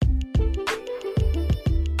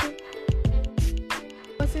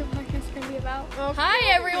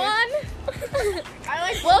Hi everyone. I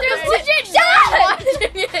like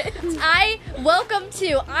welcome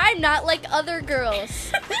to I'm Not Like Other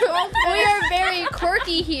Girls. We are very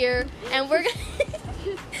quirky here, and we're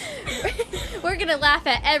gonna laugh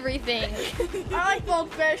at everything. I like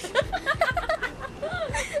Goldfish.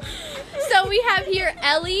 So we have here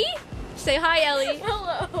Ellie. Say hi, Ellie.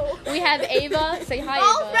 Hello. We have Ava. Say hi,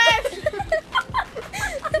 Goldfish.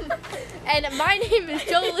 Ava. And my name is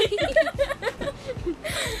Jolie.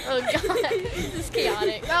 Oh god, this is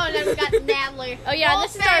chaotic. Oh, and then we got Natalie. Oh yeah,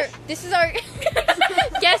 Goldfish. this is our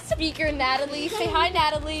guest speaker, Natalie. Say hi,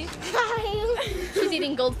 Natalie. Hi. She's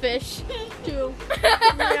eating goldfish. Two.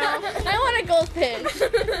 I want a goldfish.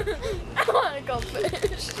 I want a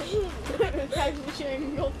goldfish. Guys, we're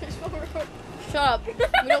sharing goldfish over. Shut up. We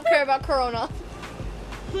don't care about Corona.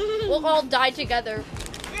 We'll all die together.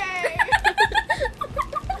 Yay!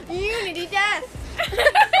 Unity death.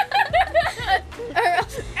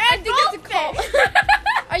 I think it's a cult.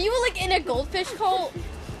 Are you like in a goldfish cult?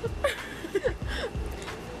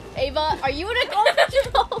 Ava, are you in a goldfish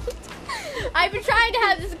cult? I've been trying to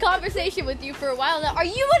have this conversation with you for a while now. Are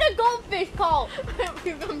you in a goldfish cult?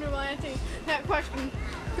 We've come to answering that question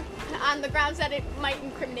on the grounds that it might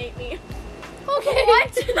incriminate me. Okay.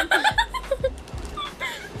 What?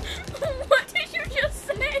 What did you just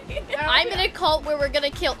say? I'm in a cult where we're gonna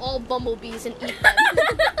kill all bumblebees and eat them.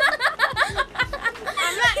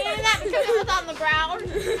 I'm not eating that because it was on the ground.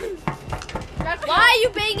 That's Why are you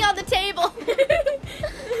banging on the table?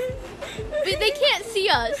 They can't see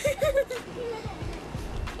us.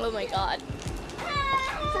 Oh my god.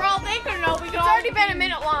 For all they can know, it's already been a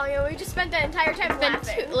minute long, and we just spent the entire time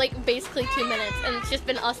laughing. Basically 2 minutes, and it's just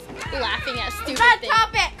been us laughing at stupid Bad things.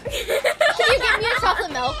 topic. Can you give me a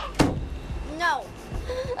chocolate milk? No.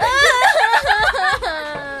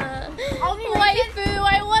 Waifu,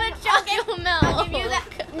 I want a chocolate milk. I'll give you that.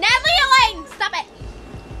 Natalie Elaine, stop it.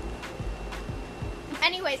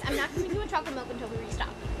 Anyways, I'm not going to do a chocolate milk until we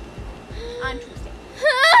restock on Tuesday.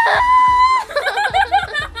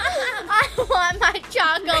 I want my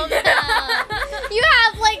choco milk. You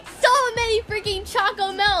have like so many freaking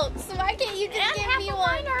choco milks. Why can't you just give me one?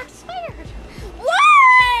 Mine are expired.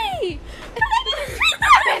 Why?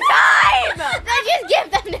 Time. Then just give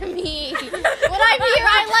them to me. When I'm here,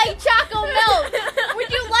 I like choco milk. Would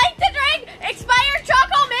you like to drink expired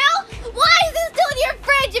chocolate milk? Why is this still in your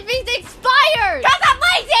fridge if it's expired? Because I'm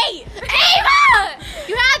lazy. Ava!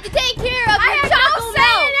 You have to take care of your choco I have no say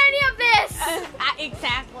milk. in any of this.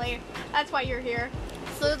 Exactly. That's why you're here.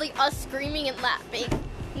 So it's like us screaming and laughing.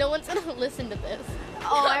 No one's gonna listen to this.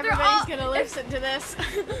 Oh, everybody's gonna listen to this.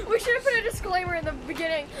 We should have put a disclaimer in the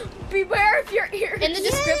beginning. Beware of your ears. In the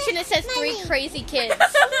description, it says 3 crazy kids.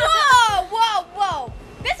 Whoa, whow, whoa.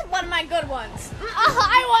 This is one of my good ones.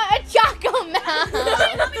 I want a choco milk.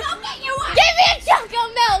 Let me go get you one. Give me a choco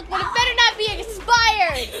milk, but it better not be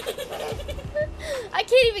expired. I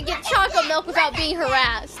can't even get choco milk without being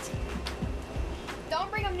harassed. Don't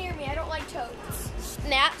bring them near me. I don't like toads.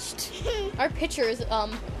 Snatched. Our picture is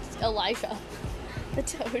Elijah, the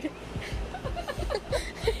toad.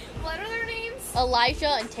 What are their names?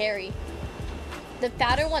 Elijah and Terry. The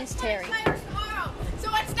fatter one's Terry. It expires tomorrow, so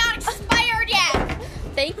it's not expired yet.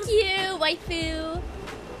 Thank you, waifu. You're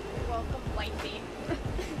welcome, wifey.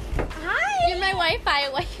 Hi. You're my Wi-Fi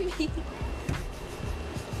wifey.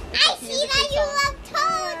 I see that you love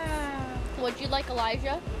toads. Would you like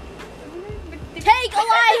Elijah? Take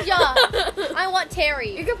Elijah! I want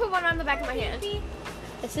Terry. You can put one on the back of my hand.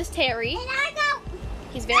 This is Terry. And I go.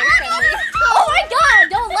 He's very friendly. Oh my god!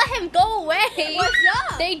 Don't let him go away. What's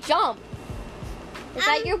up? They jump. Is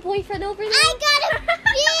that your boyfriend over there? I got a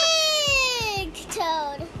big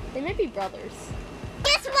toad. They might be brothers.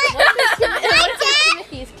 Guess what? What is My dad.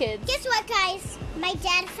 Timothy's kids? Guess what, guys? My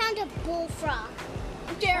dad found a bullfrog.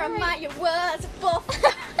 Jeremiah was a bull.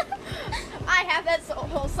 I have that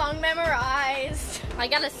whole song memorized. I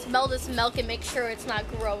gotta smell this milk and make sure it's not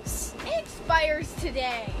gross. It expires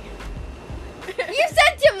today. You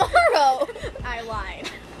said tomorrow! I lied.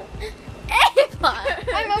 Ava!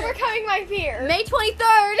 I'm overcoming my fear. May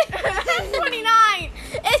 23rd! It's 29.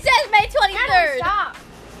 It says May 23rd! Stop.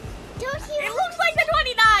 Don't you? It looks like the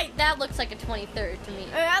 29th. That looks like a 23rd to me.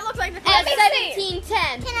 That looks like the At 17th.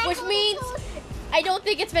 1710, Can I which hold means toad? I don't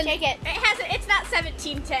think it's been. Take it. It's not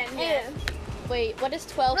 1710 yet. Wait, what is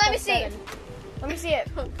 12 Let me plus see. 7? Let me see it.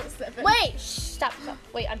 Wait, stop.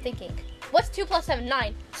 Wait, I'm thinking. What's 2 plus 7?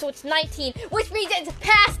 9. So it's 19, which means it's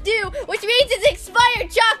past due, which means it's expired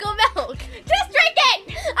choco milk. Just drink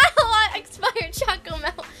it. I don't want expired choco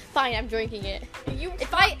milk. Fine, I'm drinking it.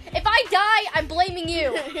 If I die, I'm blaming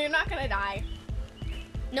you. You're not gonna die.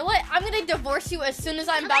 You know what? I'm gonna divorce you as soon as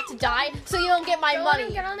I'm about to die, so you don't get my Don't let him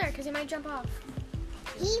money. get on there because he might jump off.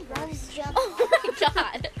 He won't jump. Oh my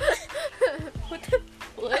god. What the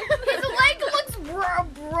what? His leg looks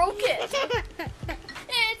broken.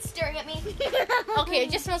 It's staring at me. Okay,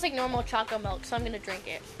 it just smells like normal chocolate milk, so I'm gonna drink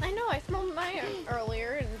it. I know. I smelled mine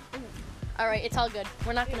earlier, and Alright, it's all good.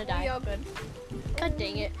 We're not gonna we die. all good. God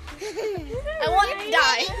dang it. I want to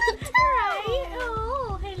die.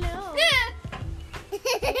 Oh, hello.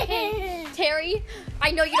 Hey, Terry,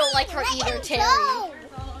 I know you don't like her either, Terry. Go.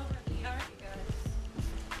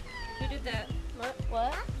 Who did that?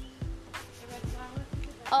 What?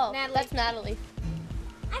 Oh, Natalie. that's Natalie.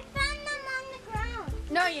 I found them on the ground.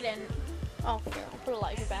 No, you didn't. Oh, here, I'll put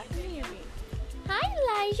Elijah back.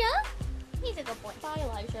 Hi, Elijah. He's a good boy. Bye,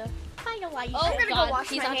 Elijah. Hi, Elijah. Oh, I'm gonna go God, wash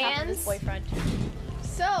he's my on top of his hands. boyfriend.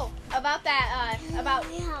 So, about that, about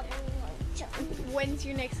Yeah. when's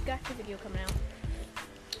your next gotcha video coming out?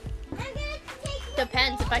 I'm gonna take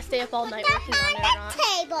Depends if I stay up all night working on it or not.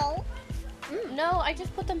 table. No, I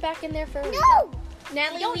just put them back in there for a reason. No.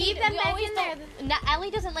 Natalie, We don't leave need them we back always in there.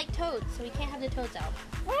 Allie doesn't like toads, so we can't have the toads out.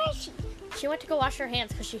 Where is she? She went to go wash her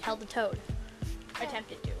hands because she held the toad.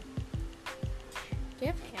 Attempted to. Do you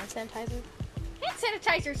have hand sanitizer? Hand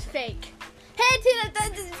sanitizer's fake. Hand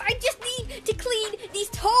sanitizer! I just need to clean these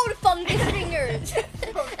toad fungus fingers!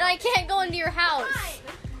 And I can't go into your house.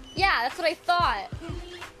 Yeah, that's what I thought. I want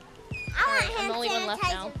Alright, I'm hand the only one left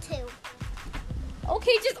now. sanitizer too.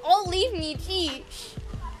 Okay, just all leave me, geez.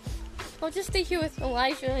 I'll just stay here with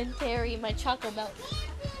Elijah and Terry and my chocolate milk.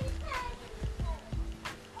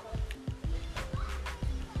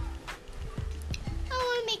 I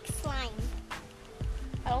want to make slime.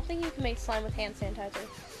 I don't think you can make slime with hand sanitizer.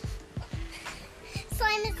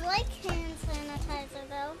 Slime is like hand sanitizer,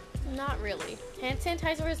 though. Not really. Hand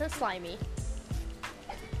sanitizer isn't slimy.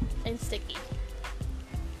 And sticky.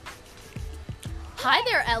 Hi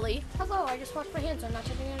there, Ellie. Hello, I just washed my hands. I'm not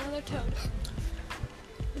touching another toad.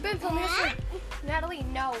 You've been filming this for Natalie,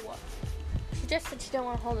 no. She just said she don't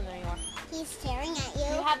want to hold it anymore. He's staring at You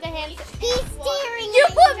you. have the hand. He's staring You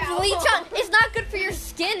at put you. bleach on. It's not good for your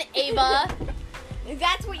skin, Ava.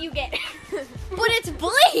 That's what you get. But it's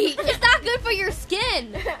bleach. It's not good for your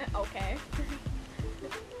skin. Okay.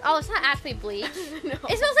 Oh, it's not actually bleach. No.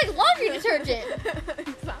 It smells like laundry detergent.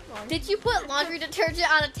 It's not long. Did you put laundry detergent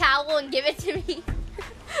on a towel and give it to me?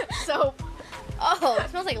 Soap. Oh, it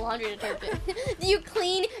smells like laundry detergent. Do you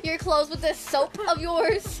clean your clothes with this soap of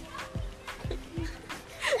yours?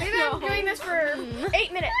 We've been doing this for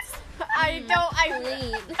 8 minutes. I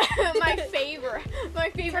Clean. my favorite. My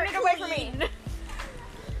favorite. Turn it away from me.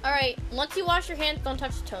 Alright, once you wash your hands, don't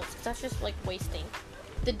touch the toes, because that's just like wasting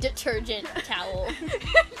the detergent towel.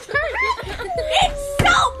 It's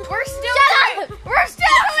soap! We're still Shut up! We're still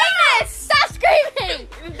doing this! Stop screaming!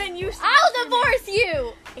 Then you I'll divorce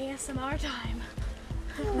you! ASMR time.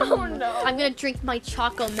 Oh no. I'm gonna drink my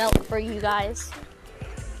chocolate milk for you guys.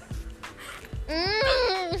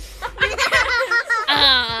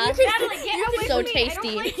 Ah, Natalie, get away so from me. I don't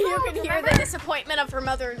tasty. like you can hear the disappointment of her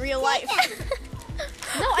mother in real life.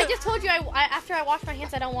 No, I just told you after I wash my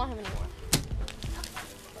hands, I don't want him anymore.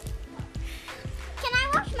 Can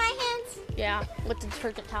I wash my hands? Yeah, with the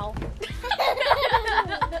detergent towel. Can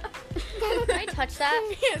I touch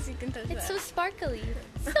that? Yes, you can touch It's that. so sparkly.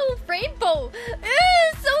 So rainbow.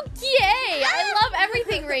 Ew, so gay. I love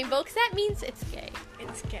everything rainbow because that means it's gay.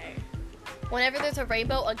 It's gay. Whenever there's a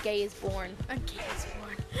rainbow, a gay is born. A gay is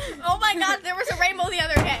born. Oh my god, there was a rainbow the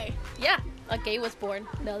other day. Yeah, a gay was born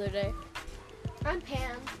the other day. I'm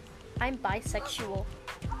Pam. I'm bisexual.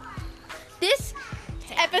 This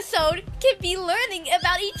episode can be learning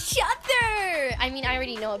about each other. I mean, I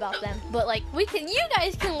already know about them, but like you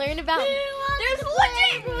guys can learn about. There's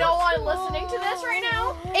legit no one listening to this right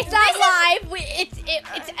now. It's not live.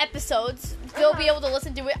 It's episodes. You'll be able to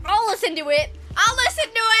listen to it. I'll listen to it. I'll listen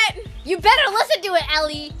to it. You better listen to it,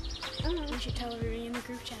 Ellie. We should tell everybody in the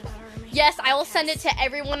group chat about our amazing Yes, I will send it to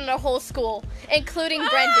everyone in our whole school, including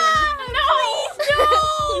Brendan.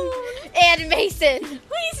 No! And Mason.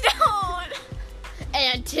 Please don't!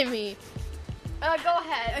 And Timmy. Go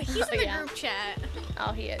ahead. He's in the Yeah. group chat.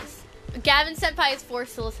 Oh, he is. Gavin Senpai is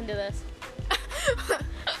forced to listen to this.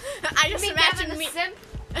 I just imagine me. Simp?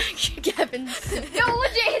 Gavin. No,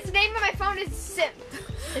 legit, his name on my phone is Simp.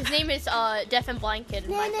 His name is Deaf and Blind Kid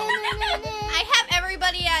in my phone. I have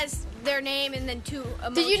everybody as their name and then two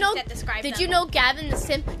emojis Did you know? that describe Did them. you know Gavin the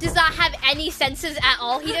Simp does not have any senses at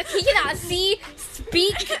all? He cannot see,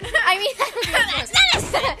 speak. I mean, That's not a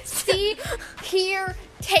sense. see, hear,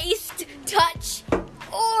 taste, touch,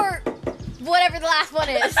 or whatever the last one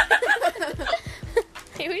is.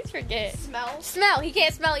 Hey, who's forget. Smell. Smell. He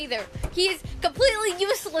can't smell either. He is completely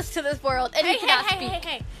useless to this world, and he cannot speak.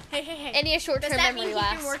 Hey. And he has short-term Does that memory mean he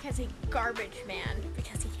loss. can work as a garbage man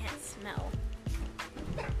because he can't smell?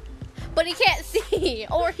 But he can't see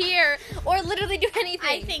or hear or literally do anything.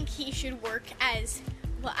 I think he should work as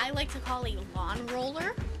what I like to call a lawn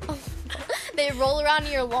roller. They roll around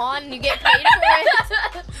your lawn and you get paid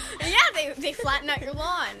for it. Yeah, they flatten out your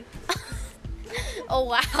lawn Oh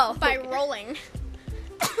wow. by rolling.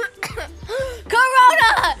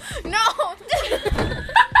 Corona! No!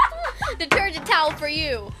 Detergent towel for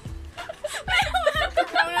you.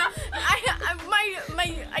 Corona.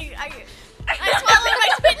 I swallowed my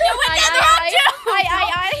spit and it went down the road too!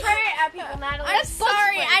 I. Spray it at people, Natalie. I'm That's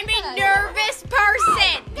sorry, spray. I'm a nervous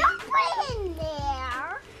person! Don't put it in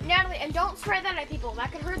there. Natalie, and don't spray that at people.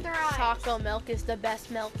 That could hurt their eyes. Choco milk is the best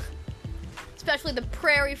milk. Especially the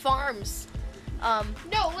Prairie Farms. No,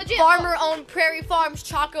 legit. Farmer-owned Prairie Farms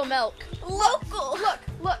Choco milk. Local.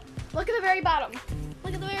 Look at the very bottom.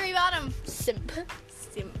 Look at the very bottom. Simp.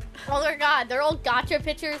 Simp. Oh my god, they're all gotcha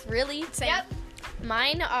pictures, really? Same. Yep.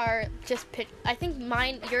 Mine are just I think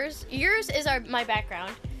yours is my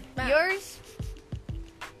background. Wow. Yours,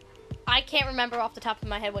 I can't remember off the top of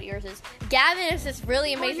my head what yours is. Gavin is this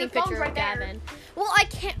really amazing your phone's picture of right there. Gavin. Well,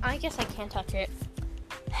 I guess I can't touch it.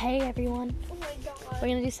 Hey everyone, Oh my god. we're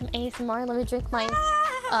gonna do some ASMR. Let me drink my,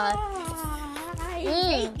 I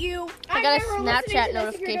hate you. I got a Snapchat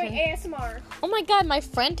notification. ASMR. Oh my god, my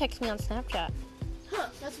friend texted me on Snapchat. Huh,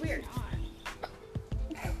 that's weird.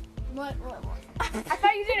 What? I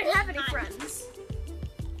thought you didn't have any friends.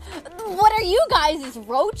 What are you guys, is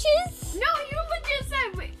roaches? No, you legit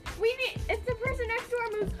said we need. It's the person next to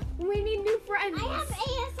our moves. We need new friends. I have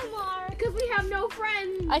ASMR. Because we have no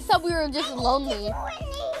friends. I thought we were just lonely.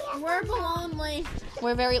 We're lonely.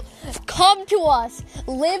 We're very. Come to us.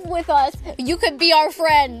 Live with us. You could be our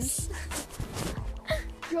friends.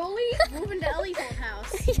 Jolie, move into Ellie's old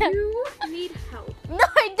house. Yeah. You need help. No,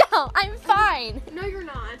 I don't. I'm fine. No, you're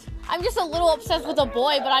not. I'm just a little obsessed with a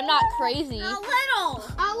boy, but I'm not crazy. A little.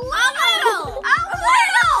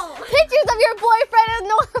 Pictures of your boyfriend is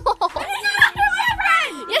normal. He's not your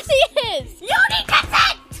boyfriend. Yes, he is. You need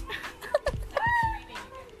consent.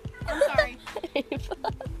 I'm sorry.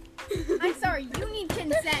 I'm sorry. You need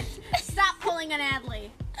consent. Stop pulling an Adley.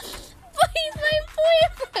 But he's my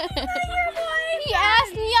boyfriend. He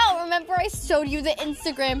asked me out. Remember, I showed you the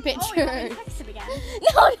Instagram Oh, picture. you want me to text him again?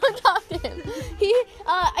 No, don't talk to him.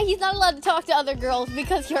 He's not allowed to talk to other girls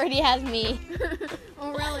because he already has me.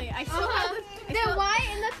 Oh, really? I still have the Y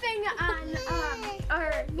in the thing on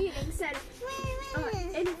our meeting said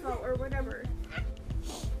info or whatever.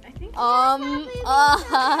 I think.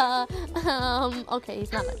 Okay,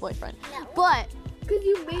 he's not my boyfriend. But Because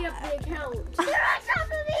you made up the account.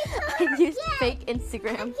 I used fake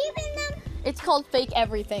Instagram. Keeping them, It's called Fake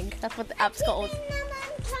Everything. That's what the app's called. keeping them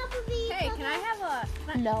on top of each Hey, can I have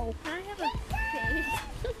a? No. Can I have a face?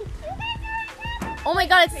 Oh my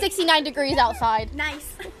god, it's 69 degrees outside.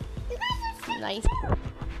 Nice. Nice.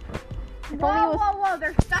 Whoa!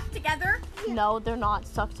 They're stuck together. No, they're not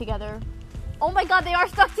stuck together. Oh my god, they are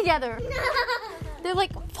stuck together. They're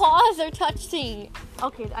like paws are touching.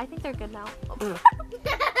 Okay, I think they're good now.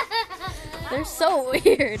 They're so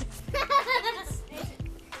weird.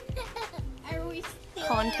 Are we still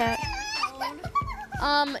Contact.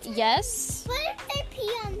 Yes. What if they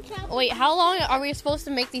pee on top? Wait, how long are we supposed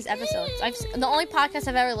to make these episodes? The only podcast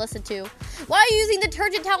I've ever listened to. Why are you using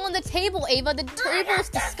detergent towel on the table, Ava? The table is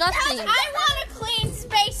disgusting. I want a clean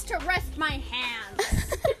space to rest my hands.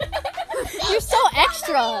 You're so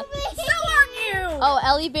extra. So are you. Oh,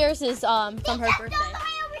 Ellie Bears is from her birthday.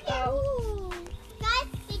 Guys,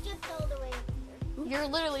 they just stole the way over here. You're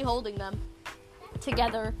literally holding them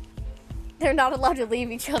together. They're not allowed to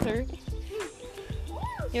leave each other.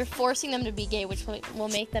 You're forcing them to be gay, which will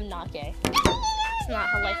make them not gay. It's not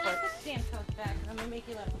how life works. I'm gonna make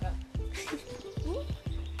you let him go.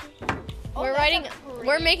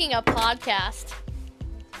 We're making a podcast.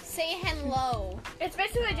 Say hello. It's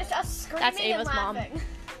basically just us screaming. That's Ava's and mom. laughing.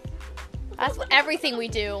 That's everything we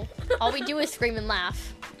do. All we do is scream and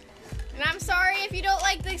laugh. And I'm sorry if you don't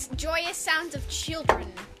like the joyous sounds of children.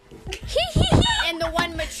 And the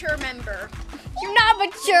one mature member. You're not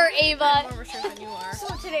mature, I'm Ava. more mature than you are. So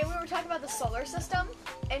today we were talking about the solar system,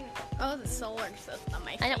 and Oh, the solar system.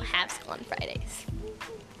 I don't have school on Fridays.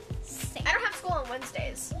 I don't have school on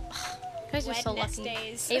Wednesdays. You guys are so lucky.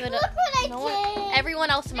 Wednesdays. Ava, Look what I no one, did. everyone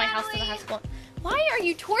else in my house doesn't have school. Why are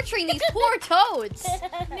you torturing these poor toads?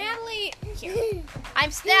 Natalie, I'm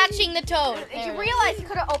snatching the toad. Did There you it is. realize you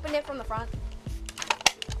could have opened it from the front?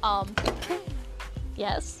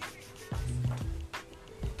 Yes.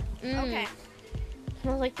 Okay.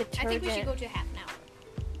 Smells like detergent. I think we should go to half an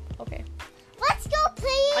hour. Okay. Let's go play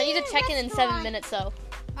I need to check in restaurant. 7 minutes though.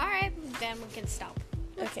 All right, then we can stop.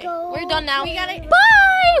 Okay. go. We're done now. We gotta.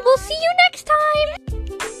 Bye!